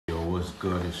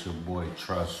good? It's your boy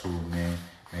Trust Who, man.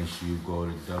 Make sure you go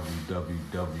to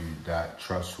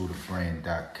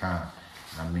www.TRUSTWHO.THE.BRAND.com.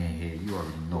 And I'm in here, you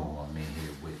already know who I'm in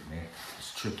here with, man.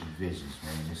 It's Tricky Visions,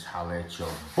 man. Just holla at your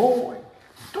boy.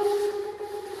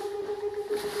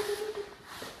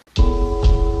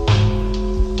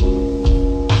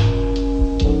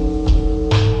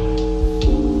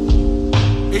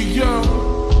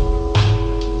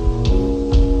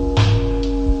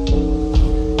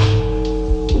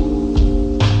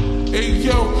 Hey,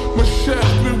 yo. My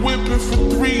chef been whipping for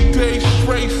 3 days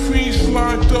straight. Fiends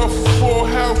lined up, 4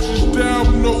 houses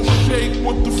down, no shake.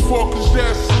 What the fuck is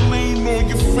that? Saline on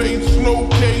your face, no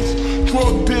case.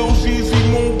 Drug deals, easy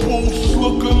moon pools,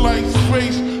 looking like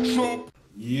space.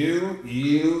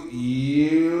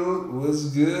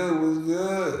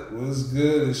 What's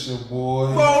good? It's your boy.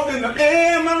 Holding the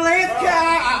ambulance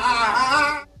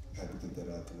car. Had to get that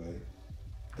out the way.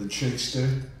 The Trickster,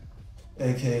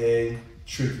 aka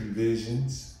Tricky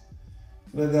Visions.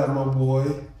 And I got my boy,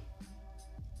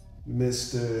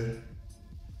 Mr.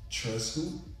 Trust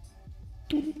Who.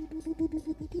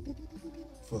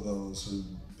 For those who've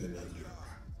been under.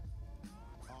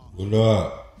 What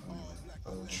up? I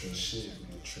don't trust shit,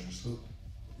 but I trust who.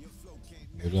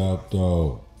 What up,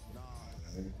 though?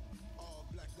 Right.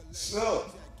 So,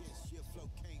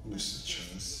 Mr.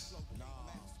 Trust.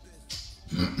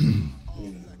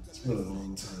 It's been a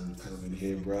long time coming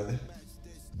here, brother.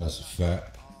 That's a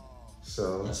fact.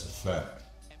 So, That's a fact.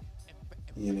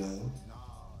 you know,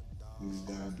 you just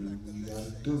gotta do what you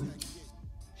gotta do.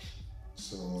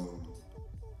 So,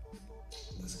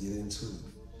 let's get into it.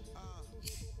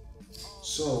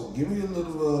 So, give me a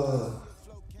little,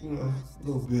 a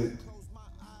little bit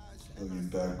of your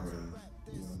background.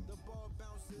 You know,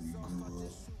 you grew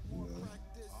up,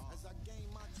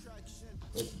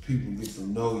 let the people get to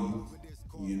know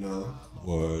you,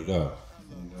 Word up.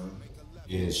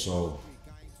 Yeah, so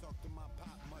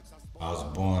I was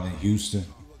born in Houston.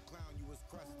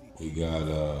 We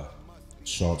got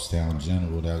Sharpstown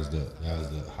General. That was the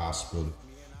hospital.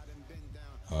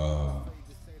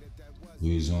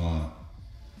 We was on.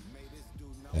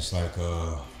 That's like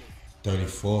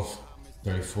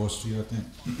 34th Street, I think.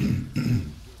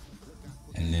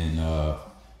 And then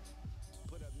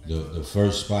the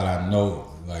first spot I know,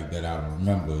 like that I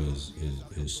remember,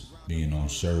 is being on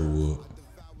Sherwood.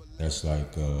 That's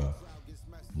like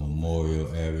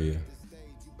Memorial area.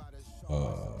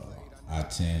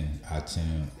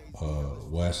 I-10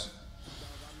 West.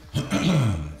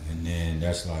 And then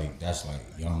that's like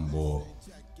young boy,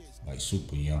 like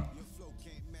super young.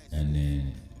 And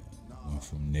then went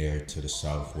from there to the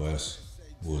southwest,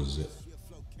 was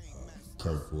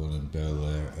Kirkwood and Bel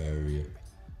Air area.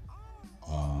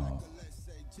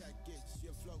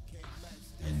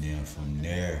 And then from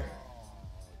there,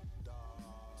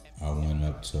 I went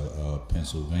up to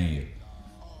Pennsylvania.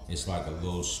 It's like a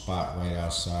little spot right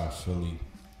outside Philly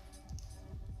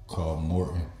called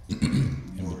Morton.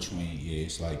 In between, yeah,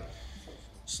 it's like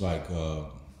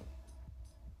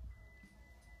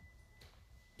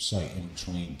in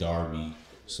between Darby.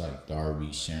 It's like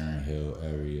Darby, Sharon Hill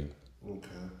area.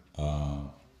 Okay.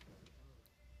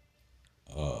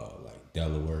 Like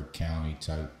Delaware County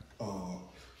type. Oh,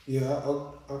 yeah,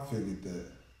 I figured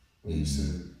that when you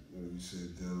said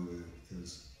Delaware,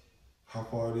 because how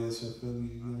far it is from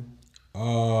Philly again?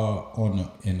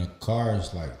 In the car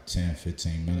it's like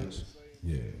 10-15 minutes.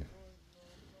 Yeah.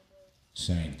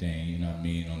 Same thing, you know what I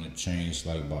mean? On the train it's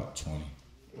like about 20.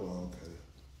 Oh, okay.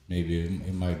 Maybe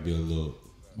it might be a little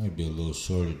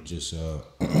shorter, just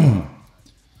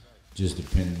just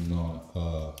depending on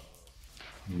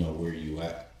where you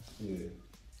at. Yeah,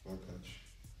 I got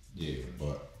you. Yeah,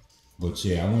 but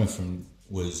yeah, I went from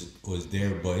was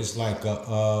there, but it's like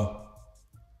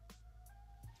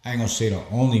I ain't gonna say the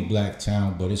only black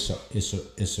town, but it's a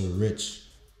rich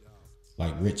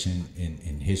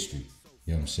in history.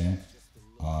 You know what I'm saying?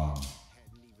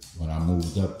 When I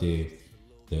moved up there,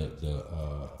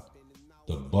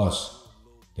 the bus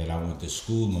that I went to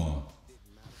school on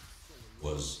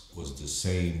was the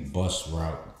same bus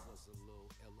route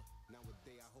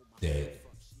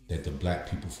that the black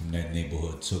people from that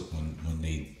neighborhood took when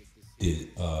they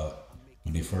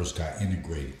first got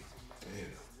integrated.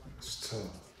 Damn, it's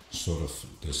tough. So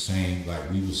the same,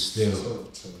 like we was still,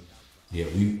 tough. yeah,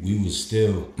 we was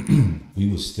still,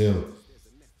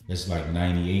 that's like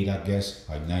 98, I guess,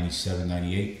 like 97,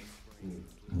 98.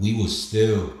 We was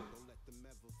still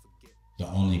the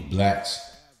only blacks.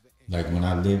 Like when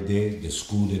I lived there, the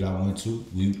school that I went to,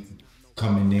 we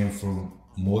coming in from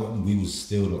Morton, we was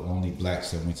still the only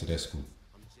blacks that went to that school.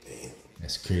 Damn.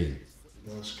 That's crazy.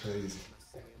 That's crazy.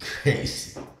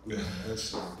 Crazy. Yeah,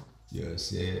 that's You know what I'm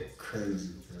saying? Crazy.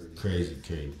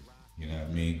 You know what I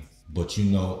mean? But you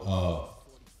know,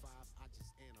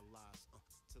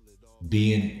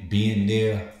 being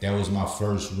there, that was my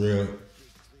first real.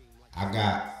 I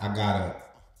got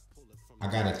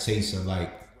a taste of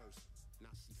like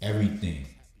everything,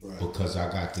 right. because I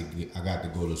got to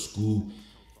go to school,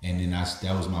 and then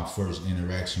that was my first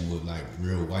interaction with like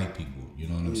real white people. You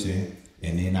know what I'm saying?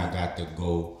 And then I got to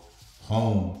go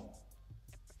home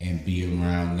and be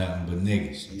around nothing but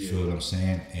niggas. You feel what I'm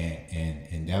saying?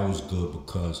 And that was good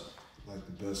because like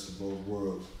the best of both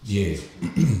worlds. Yeah,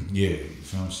 yeah. You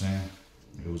feel what I'm saying?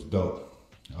 It was dope.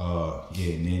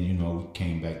 Yeah, and then, you know, we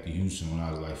came back to Houston when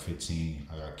I was like 15.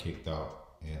 I got kicked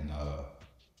out, and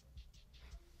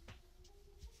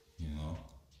you know,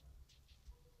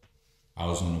 I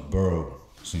was on the borough,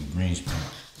 it's in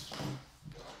Greenspoint.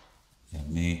 And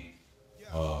me,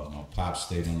 my pop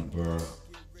stayed on the borough.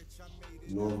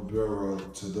 North Borough,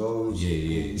 to those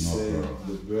Yeah, who say North Borough.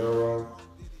 the borough,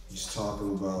 he's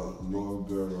talking about North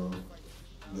Borough,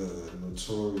 the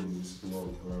notorious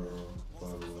North Borough, by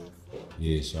the way.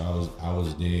 Yeah, so I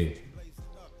was there,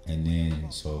 and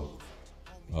then so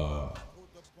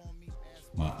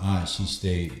my aunt,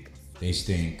 they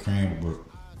stayed in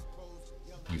Cranbrook.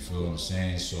 You feel what I'm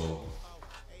saying? So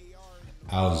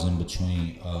I was in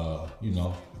between, you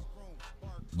know,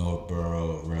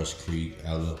 Northborough, Rush Creek,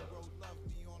 Ella.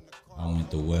 I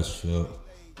went to Westfield.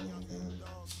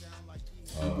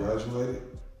 You graduated?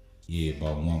 Yeah,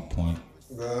 about 1 point.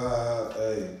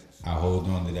 Hey. I hold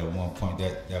on to that 1 point.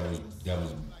 That was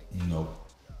you know,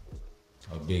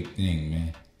 a big thing,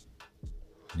 man.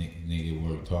 Nigga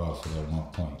worked hard for that 1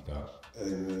 point, dog. Hey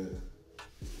man,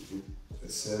 the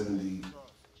 70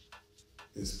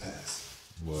 is past.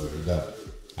 Word up.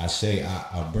 I say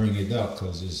I bring it up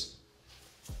because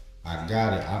I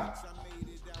got it. I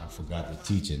forgot the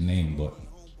teacher name, but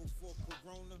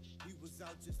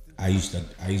I used to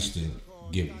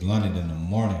get blunted in the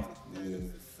morning. Yeah.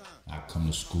 I come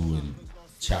to school and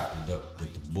chop it up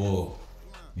with the bull.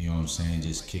 You know what I'm saying?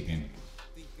 Just kicking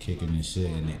and shit,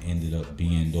 and it ended up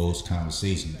being, those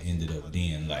conversations ended up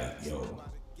being like, yo,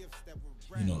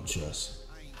 you don't trust.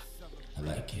 I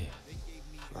like it.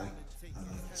 I like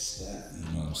that. You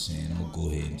know what I'm saying? I'm gonna go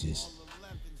ahead and just,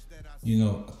 you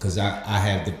know, cause I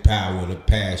have the power to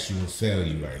pass you or fail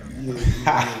you right now.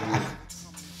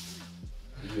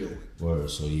 Yeah. Word.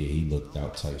 So yeah, he looked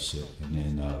out type shit, and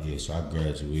then yeah, so I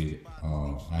graduated.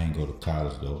 I ain't go to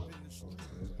college though.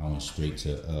 I went straight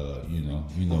to you know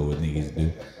what niggas do.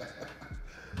 You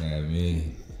know what I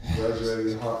mean?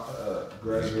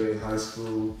 Graduated high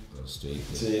school. Go straight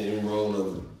to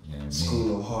enroll in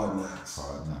School of Hard Knocks.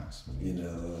 Hard Knocks. Man. You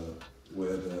know,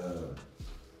 where the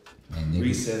and niggas,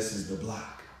 recess is the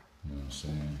block. You know what I'm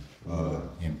saying?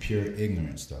 And pure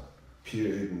ignorance though. Pure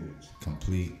ignorance.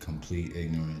 Complete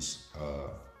ignorance.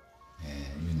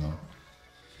 And you know,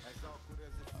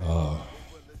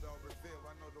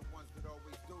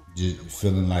 just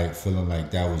feeling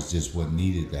like that was just what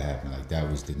needed to happen. Like that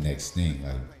was the next thing.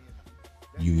 Like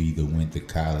you either went to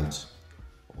college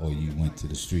or you went to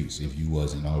the streets if you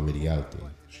wasn't already out there,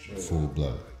 full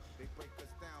blood.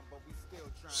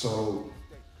 So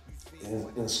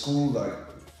in school, like,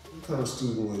 what kind of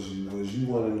student was you? Was you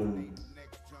one of them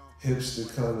hipster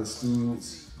kind of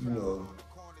students? You know,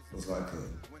 was like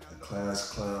a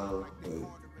class clown, but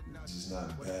just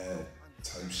not bad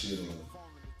type shit,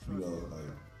 or, you know,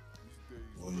 like,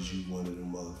 was you one of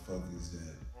them motherfuckers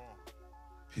that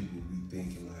people be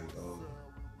thinking like, oh,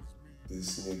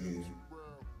 this nigga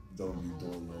don't be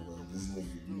doing no work. This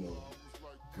nigga, you know,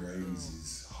 grades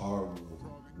is horrible.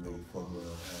 Nigga fuck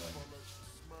around have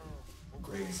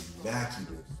grades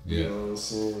immaculate. Yeah. You know what I'm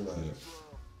saying? Like,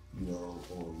 you know,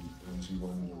 or was you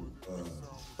one of them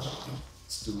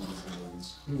students that was,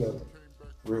 you know,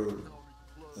 real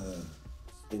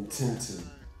intensive,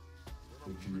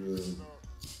 if you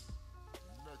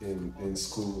will, in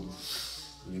school,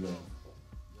 you know.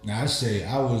 Now I say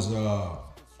I was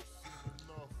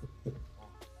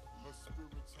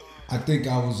I think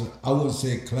I wouldn't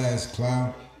say class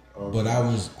clown, but I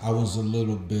was a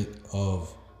little bit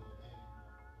of,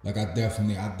 like, I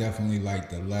definitely liked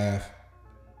to laugh,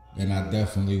 and I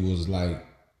definitely was like,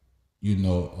 you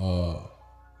know,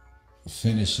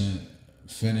 finishing.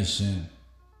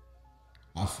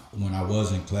 When I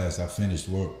was in class, I finished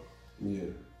work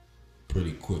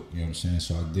pretty quick. You know what I'm saying?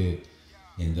 So I did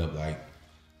end up like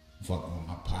fucking with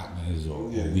my partners, or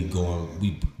we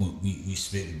going, we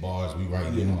spitting bars, we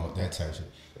writing, you know, that type of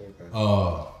shit.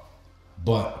 Okay.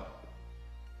 But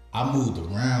I moved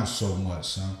around so much,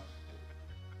 son.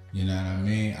 You know what I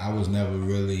mean? I was never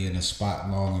really in a spot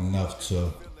long enough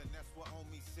to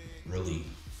really,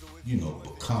 you know,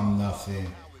 become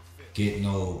nothing, get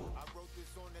no,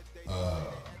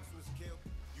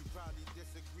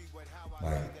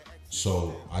 like,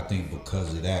 so I think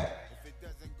because of that,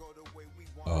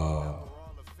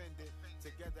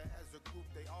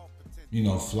 you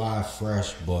know, fly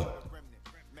fresh, but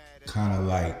kind of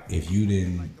like if you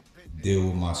didn't deal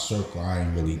with my circle, I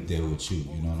ain't really deal with you.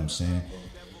 You know what I'm saying?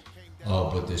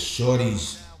 But the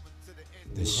shorties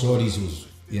was,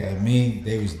 yeah, I mean,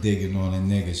 they was digging on a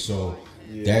nigga, so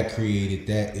that created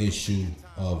that issue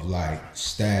of like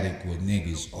static with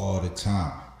niggas all the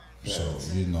time. So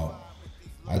you know,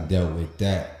 I dealt with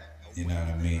that. You know what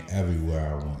I mean?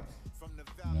 Everywhere I went.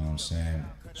 You know what I'm saying?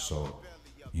 So,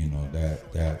 you know,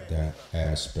 that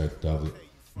aspect of it.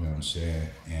 You know what I'm saying?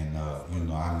 And you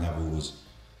know, I never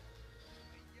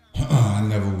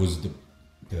was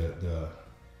the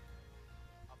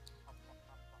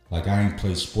like, I ain't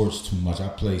play sports too much. I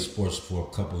played sports for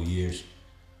a couple of years.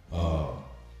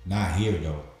 Not here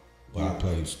though, but I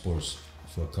played sports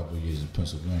for a couple of years in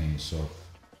Pennsylvania. So,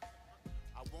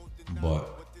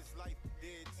 but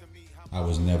I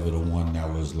was never the one that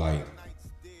was like,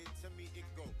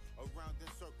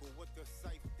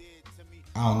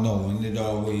 I don't know, when it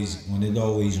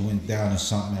always went down to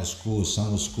something at school,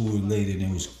 something was school related,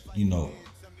 and it was, you know,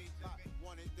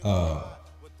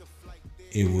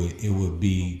 it would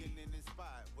be,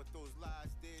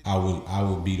 I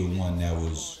would be the one that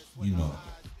was, you know,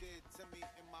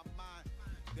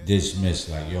 dismissed,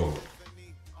 like, yo.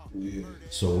 Yeah.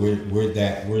 So we're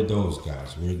those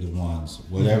guys. We're the ones,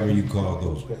 whatever you call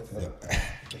those.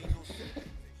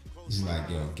 It's like,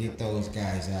 yo, get those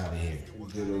guys out of here.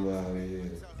 Get them out of here. You know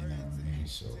what I mean?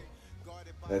 So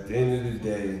at the end of the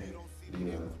day, you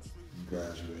know, you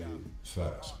graduated.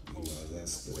 facts. You know,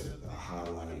 that's the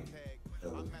highlight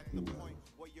of, you know,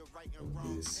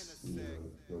 of this. You know,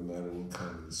 no matter what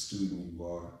kind of student you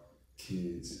are,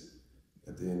 kids,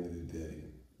 at the end of the day,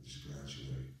 you just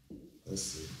graduate.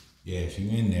 That's it. Yeah, if you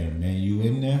in there, man, you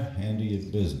in there, handle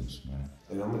your business, man.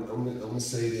 And I'm gonna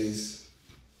say this,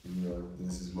 you know,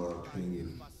 this is my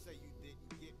opinion.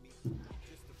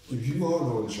 If you are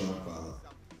going to drop out,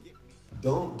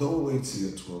 don't wait till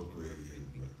your 12th grade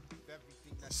year, bro.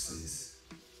 Sis,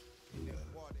 you know.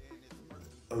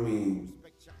 I mean,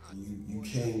 you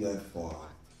came that far,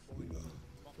 you know.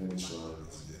 Finish line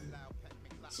is dead.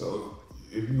 So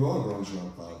if you are going to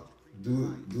drop out,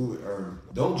 do it early.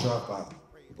 Don't drop out,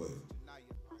 but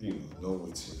you know, don't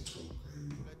wait till your 12th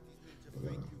grade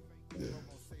year. But, yeah.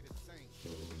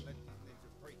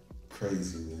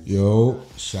 Craziness. Yo,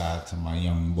 shout out to my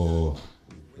young boy.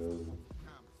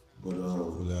 But What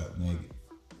up, nigga?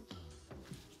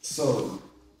 so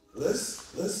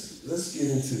let's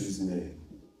get into his name.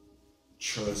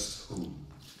 Trust who?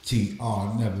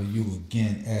 TR, never you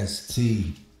again, ST.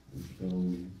 You feel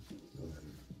me?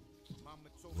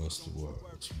 What's the word?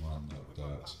 What you want to know,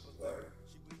 guys? Like,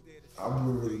 I've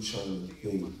been really trying to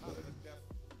think, like,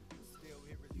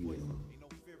 you know,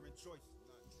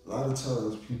 a lot of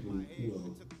times people, you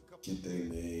know, get their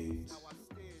names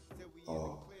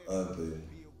off other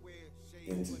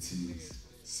entities,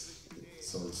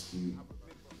 so to speak,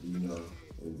 you know,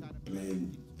 and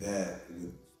blend that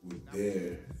with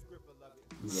their,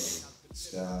 you know,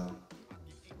 style.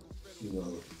 You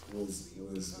know, was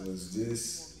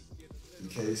this the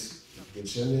case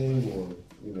with your name, or,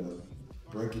 you know,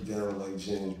 break it down like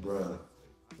James Brown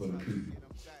for the people?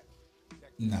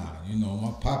 Nah, you know,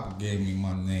 my papa gave me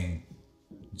my name,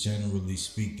 generally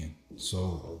speaking.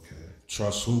 So, Okay.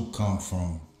 Trust Who come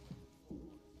from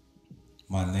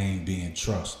my name being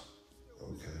Trust.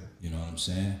 Okay. You know what I'm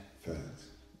saying? Facts.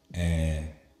 And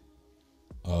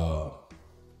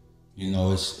you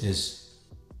know, it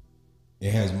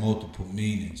has multiple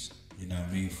meanings. You know what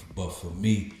I mean? But for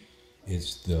me,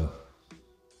 it's the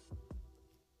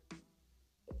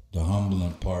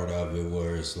humbling part of it,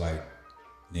 where it's like,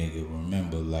 nigga,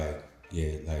 remember, like,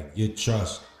 yeah, like, your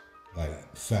trust,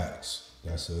 like, facts.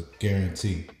 That's a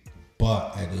guarantee.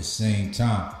 But at the same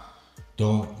time,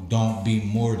 don't be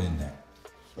more than that.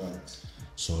 Facts.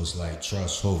 So it's like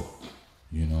trust hope.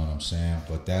 You know what I'm saying?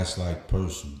 But that's like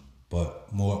personal.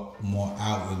 But more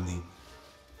outwardly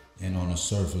and on a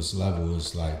surface level,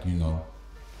 it's like, you know,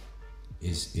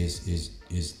 it's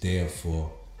there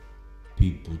for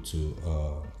people to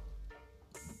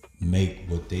make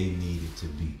what they need it to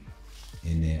be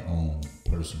in their own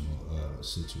personal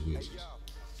situations.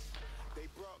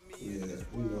 Yeah,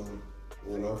 you know,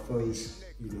 when I first,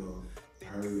 you know,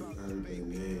 heard their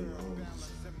name, I was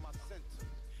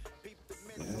like,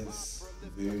 that's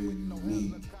very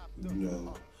unique, you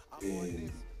know,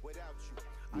 and,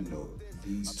 you know,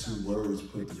 these two words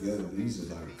put together,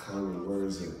 these are like common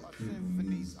words that people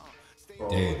use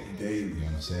Daily. daily. You know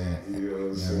what I'm saying? You know what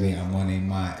I'm I saying? mean, I'm on their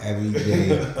mind every day.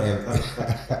 You know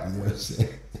what I'm saying?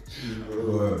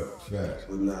 Word, fact.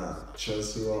 But nah,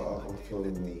 trust who I'm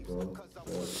feeling with, bro.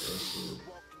 That's it.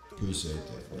 Appreciate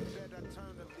that.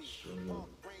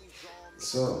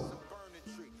 So,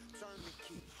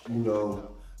 you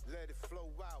know,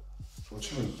 I'm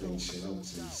trying to think shit. I'm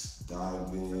just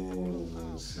diving in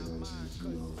and shit. I'm just, you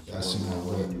know. That's my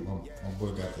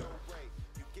boy got the.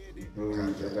 I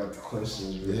got the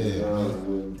questions written Yeah, down man.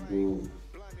 and everything.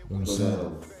 What I'm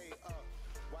saying?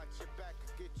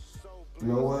 You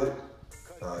know what?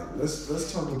 Alright,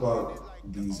 let's talk about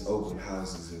these open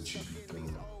houses that you be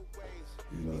doing.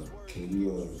 You know, can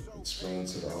you explain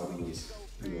to the audience,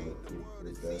 you know,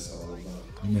 what that's all about?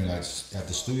 You mean like at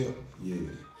the studio? Yeah.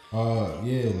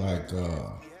 Yeah, like,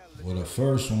 well, the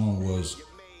first one was,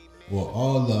 well,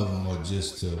 all of them are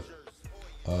just to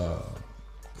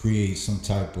create some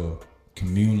type of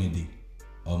community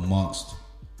amongst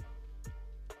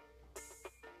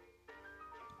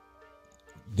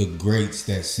the greats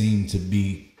that seem to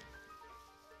be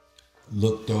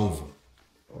looked over.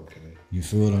 Okay. You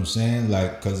feel what I'm saying?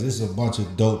 Like, cause it's a bunch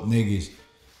of dope niggas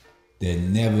that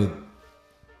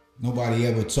nobody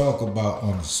ever talk about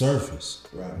on the surface.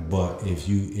 Right. But if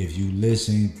you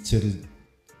listen to the,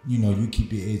 you know, you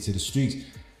keep your ear to the streets,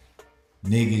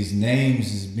 niggas'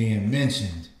 names is being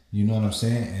mentioned. You know what I'm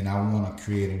saying? And I want to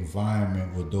create an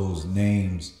environment where those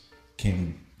names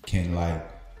can like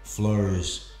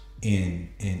flourish in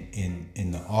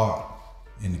the art,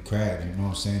 in the craft. You know what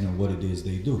I'm saying? And what it is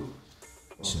they do.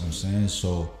 You see what I'm saying?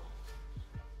 So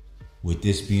with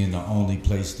this being the only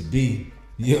place to be,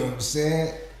 you know what I'm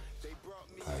saying?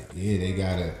 Like, yeah,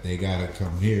 they gotta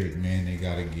come here, man. They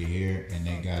gotta get here and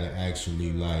they gotta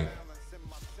actually like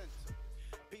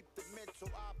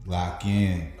lock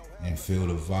in and feel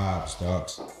the vibes,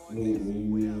 dogs. When you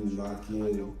mean lock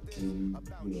in, can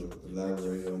you know,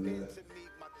 elaborate on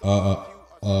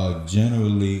that?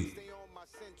 Generally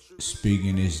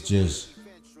speaking, it's just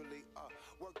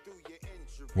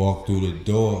walk through the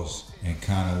doors and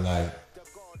kind of like,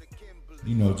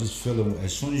 you know, just feel it.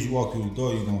 As soon as you walk through the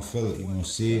door, you're gonna feel it. You're gonna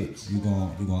see it. You're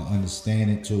gonna understand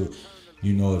it too.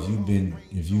 You know, if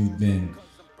you've been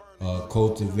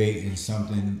cultivating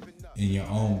something in your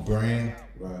own brand,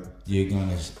 Right. you're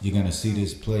gonna see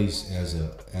this place as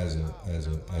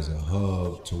a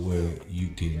hub to where you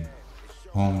can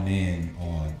hone in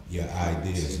on your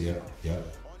ideas. Yep. Okay,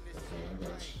 I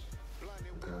got you.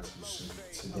 So,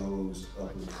 to those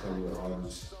up and coming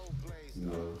artists, you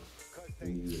know,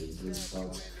 when you're just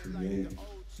about to create,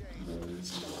 you know,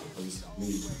 this is the place to be.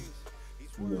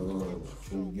 You know,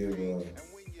 can you give an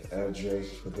address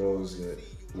for those that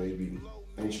may be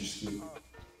interested?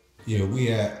 Yeah,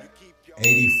 we at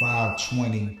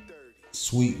 8520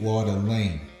 Sweetwater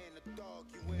Lane.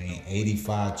 I mean,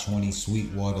 8520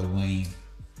 Sweetwater Lane,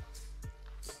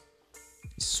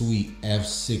 Suite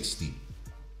F60.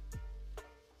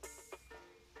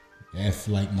 F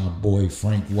like my boy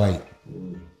Frank White.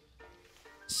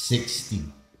 60.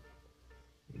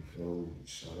 You feel me?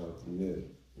 Shout out to Nip,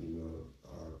 you know,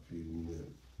 RP Nip.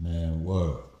 Man,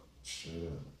 word.